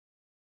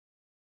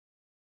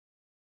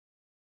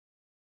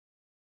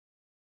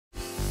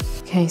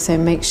Okay, so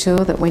make sure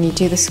that when you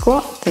do the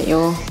squat that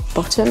your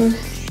bottom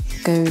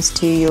goes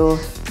to your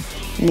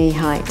knee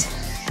height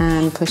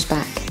and push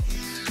back.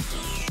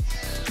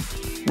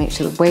 Make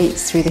sure the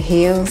weight's through the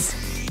heels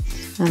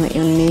and that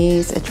your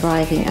knees are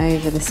driving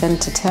over the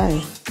center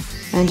toe.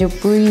 And you're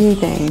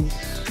breathing.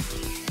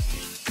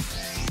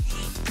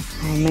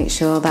 And make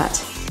sure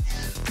that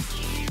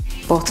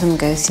bottom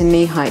goes to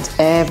knee height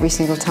every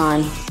single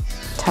time.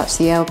 Touch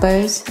the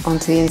elbows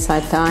onto the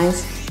inside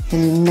thighs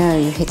and you know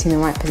you're hitting the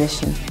right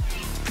position.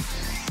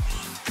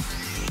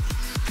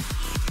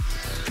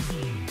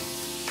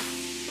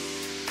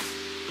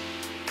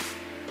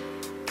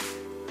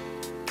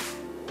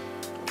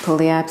 Pull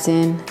the abs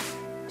in,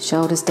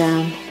 shoulders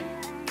down,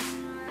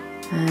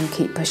 and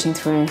keep pushing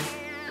through.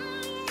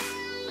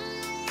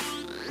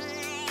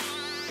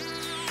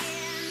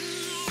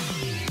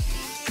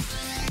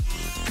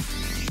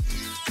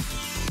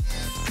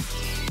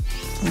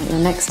 Right, your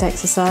next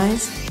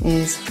exercise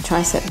is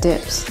tricep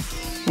dips.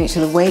 Make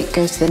sure the weight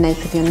goes to the nape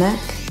of your neck.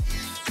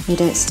 You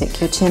don't stick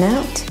your chin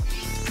out.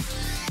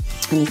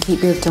 And you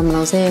keep your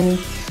abdominals in,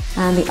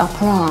 and the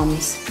upper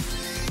arms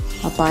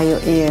are by your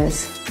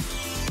ears.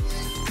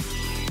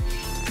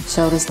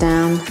 Shoulders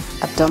down,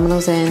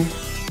 abdominals in.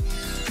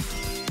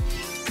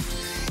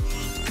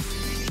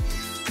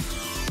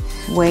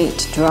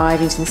 Weight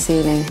driving to the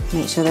ceiling.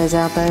 Make sure those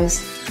elbows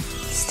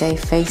stay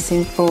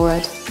facing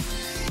forward.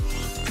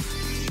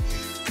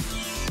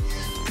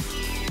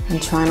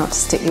 And try not to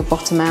stick your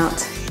bottom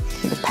out.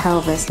 Keep the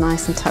pelvis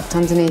nice and tucked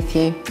underneath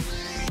you.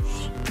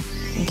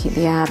 And keep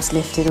the abs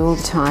lifted all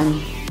the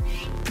time.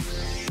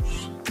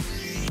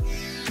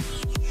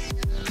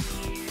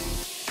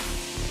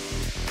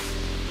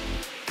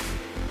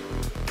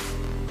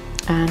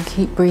 And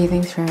keep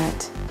breathing through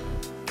it.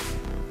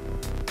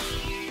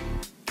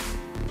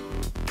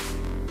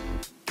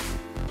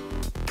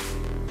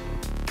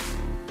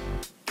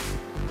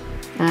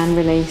 And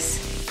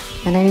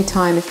release. At any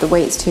time, if the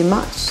weight's too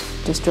much,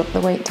 just drop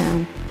the weight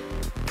down.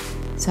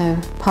 So,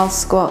 pulse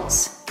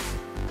squats.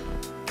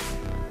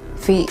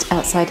 Feet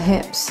outside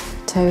hips,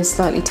 toes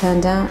slightly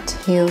turned out,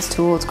 heels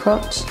towards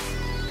crotch.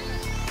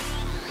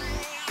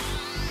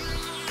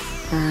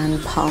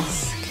 And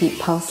pulse. Keep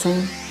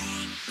pulsing.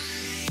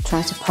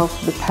 Try to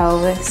pulse the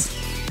pelvis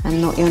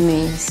and not your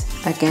knees.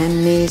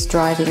 Again, knees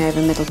driving over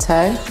middle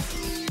toe.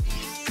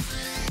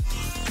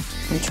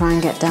 And try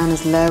and get down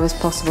as low as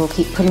possible.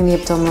 Keep pulling the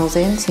abdominals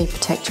in so you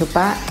protect your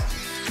back.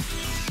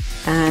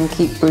 And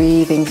keep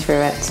breathing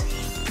through it.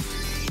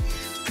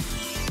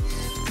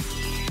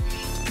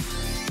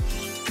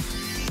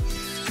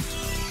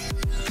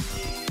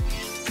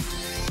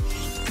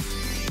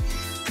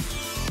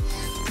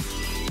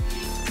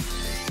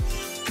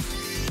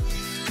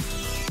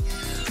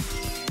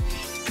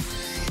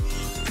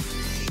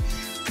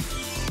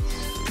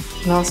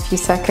 Last few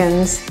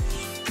seconds.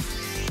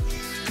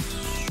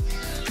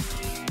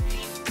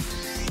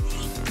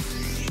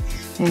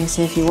 Okay,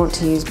 so if you want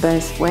to use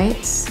both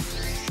weights,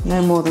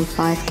 no more than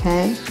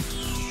 5K,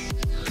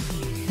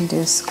 and do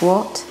a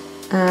squat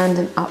and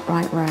an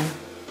upright row.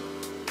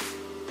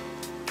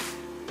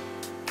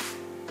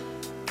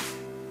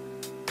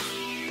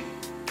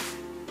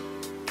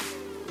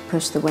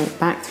 Push the weight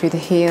back through the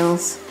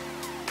heels,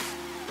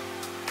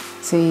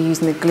 so you're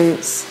using the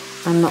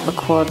glutes and not the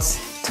quads,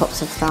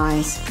 tops of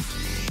thighs.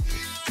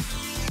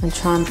 And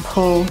try and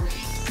pull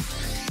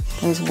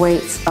those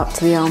weights up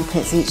to the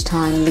armpits each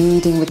time,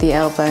 leading with the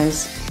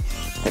elbows,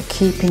 but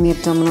keeping the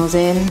abdominals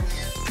in.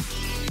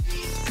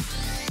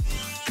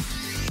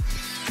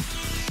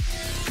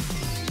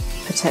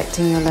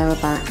 Protecting your lower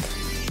back.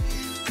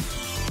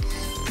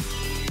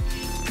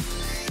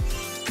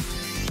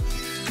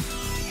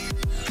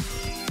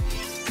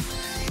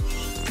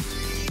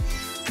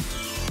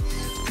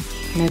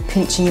 No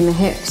pinching in the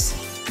hips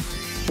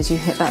as you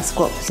hit that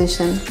squat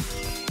position.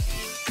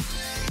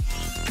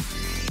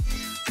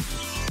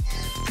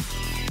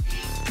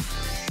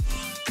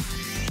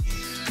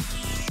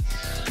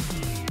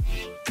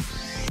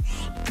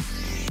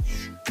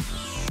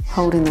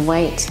 Holding the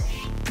weight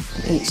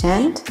at each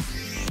end.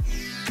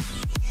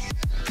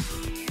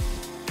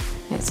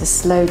 It's a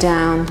slow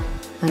down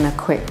and a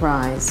quick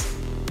rise.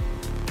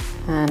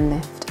 And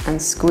lift and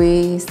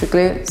squeeze the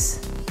glutes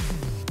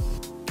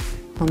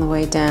on the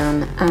way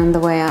down and the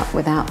way up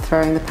without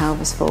throwing the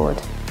pelvis forward.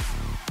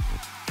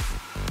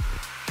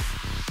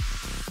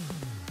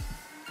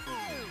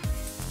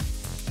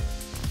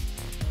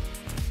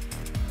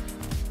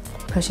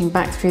 Pushing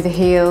back through the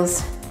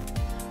heels,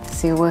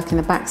 so you're working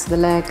the backs of the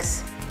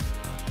legs.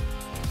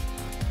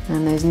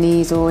 And those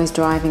knees always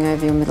driving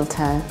over your middle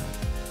toe.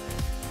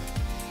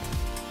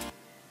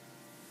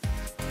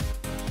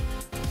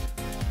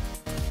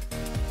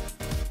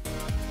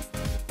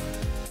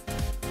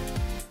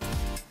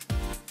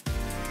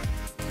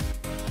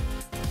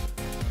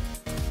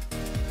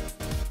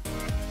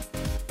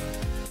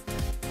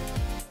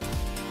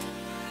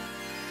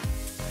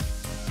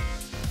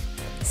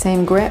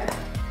 Same grip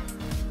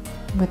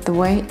with the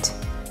weight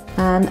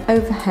and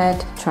overhead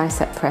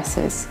tricep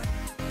presses.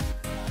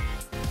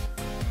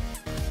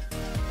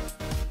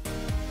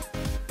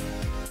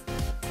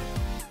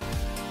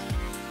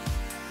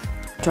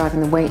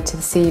 driving the weight to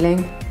the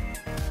ceiling.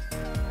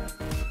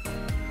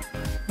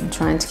 And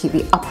trying to keep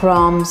the upper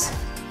arms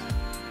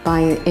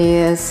by the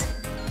ears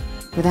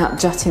without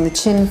jutting the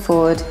chin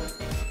forward,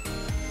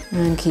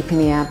 and keeping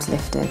the abs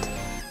lifted.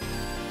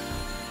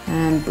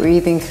 And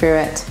breathing through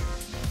it.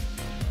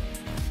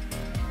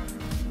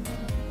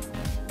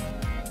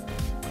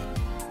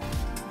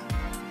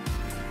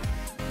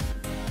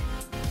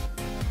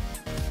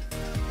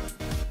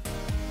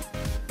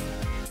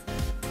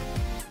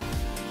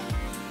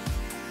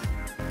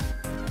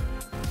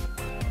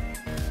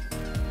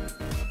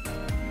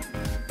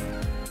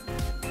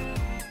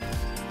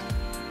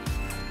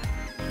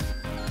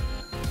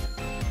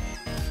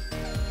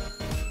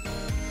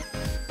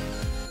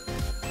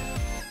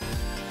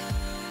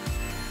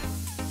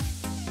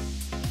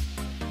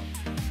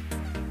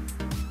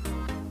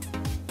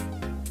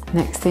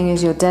 Next thing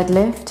is your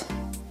deadlift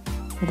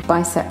with a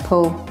bicep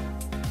pull,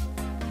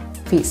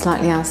 feet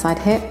slightly outside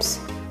hips,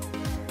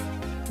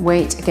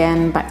 weight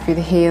again back through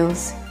the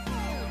heels,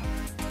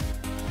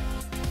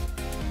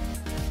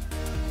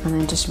 and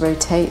then just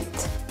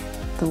rotate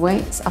the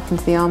weights up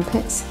into the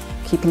armpits,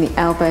 keeping the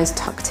elbows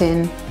tucked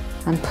in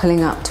and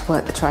pulling up to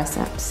work the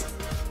triceps.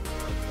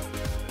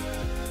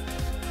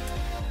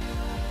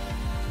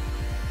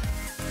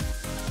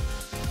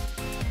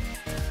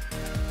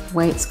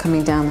 Weights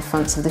coming down the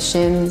fronts of the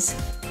shins.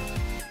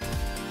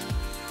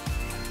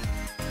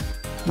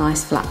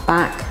 Nice flat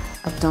back,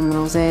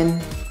 abdominals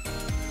in.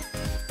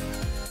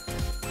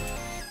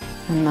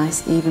 And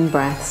nice even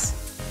breaths.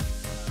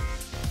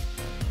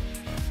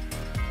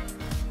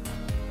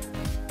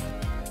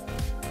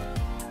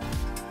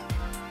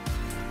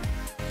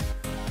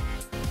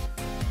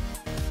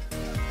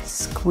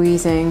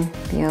 Squeezing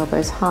the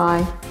elbows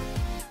high.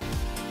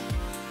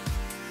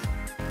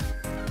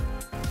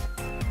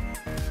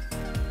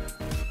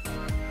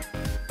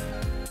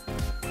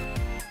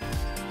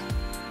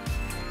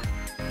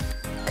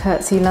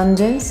 Curtsy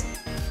lunges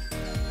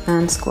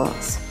and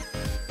squats.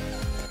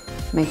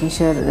 Making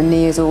sure that the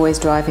knee is always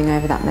driving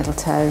over that middle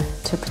toe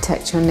to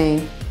protect your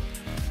knee.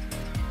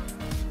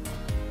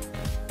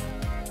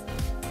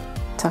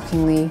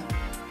 Tucking the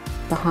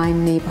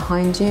behind knee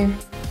behind you.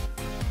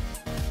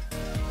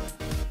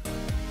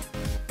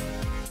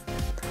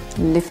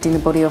 Lifting the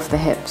body off the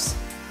hips.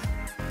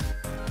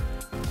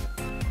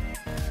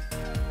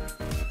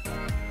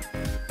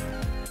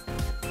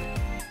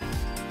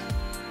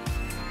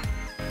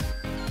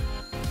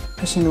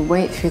 Pushing the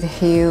weight through the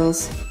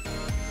heels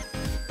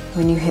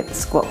when you hit the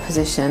squat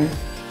position.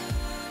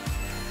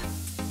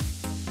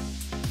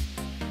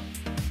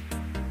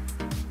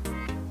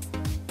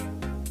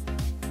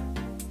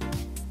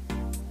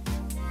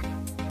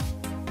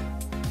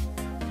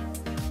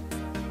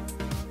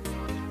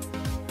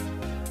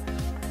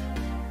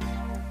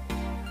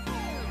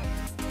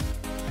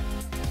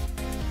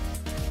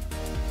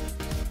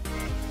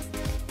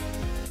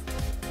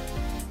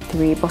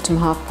 Three bottom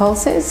half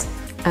pulses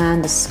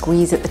and a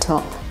squeeze at the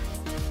top.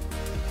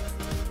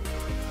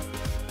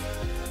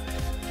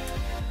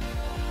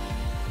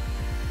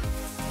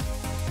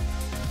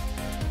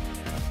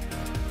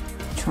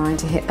 Trying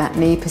to hit that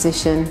knee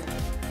position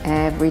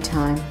every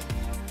time.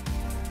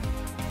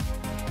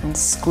 And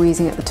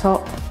squeezing at the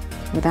top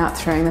without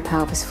throwing the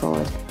pelvis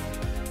forward.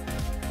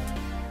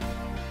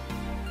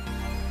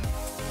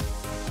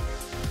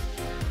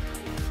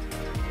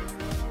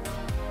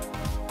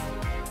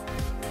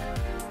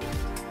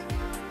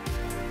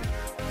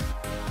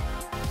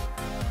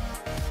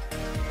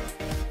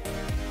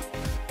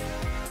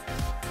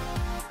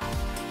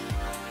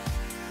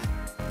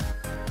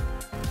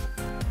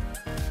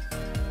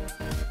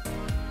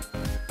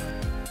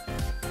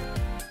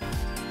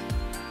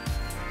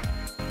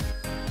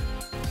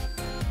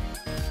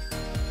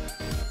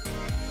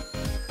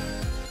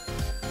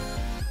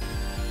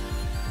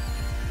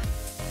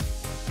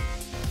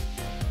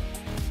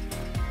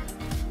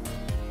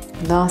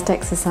 Last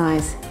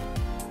exercise.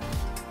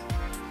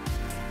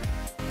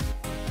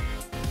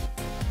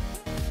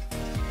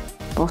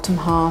 Bottom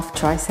half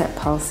tricep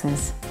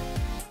pulses.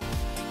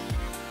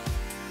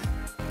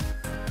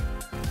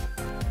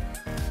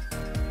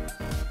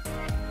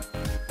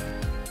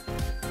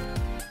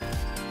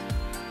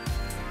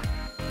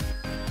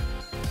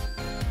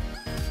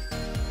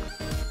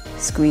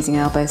 Squeezing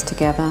elbows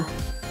together.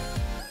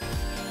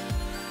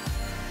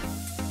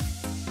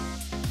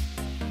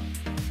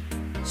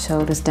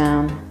 Shoulders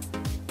down.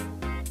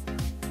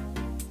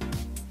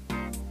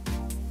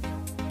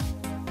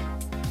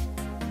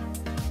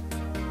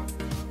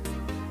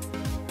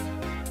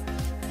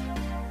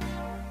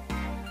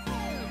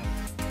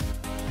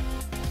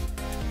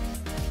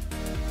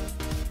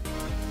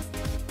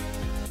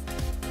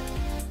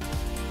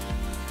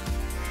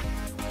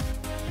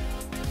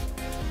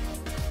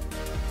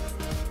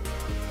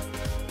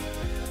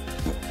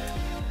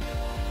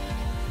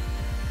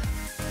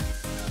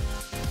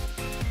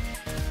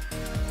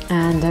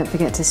 And don't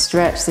forget to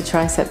stretch the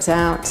triceps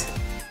out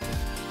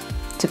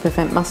to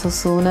prevent muscle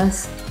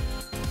soreness.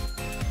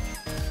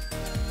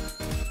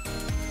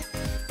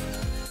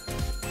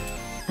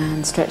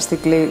 And stretch the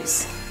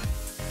glutes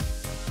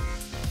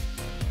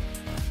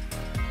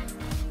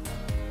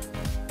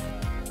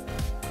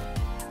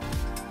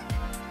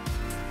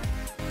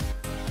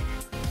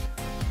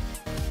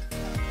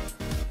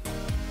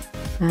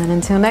And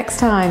until next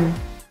time.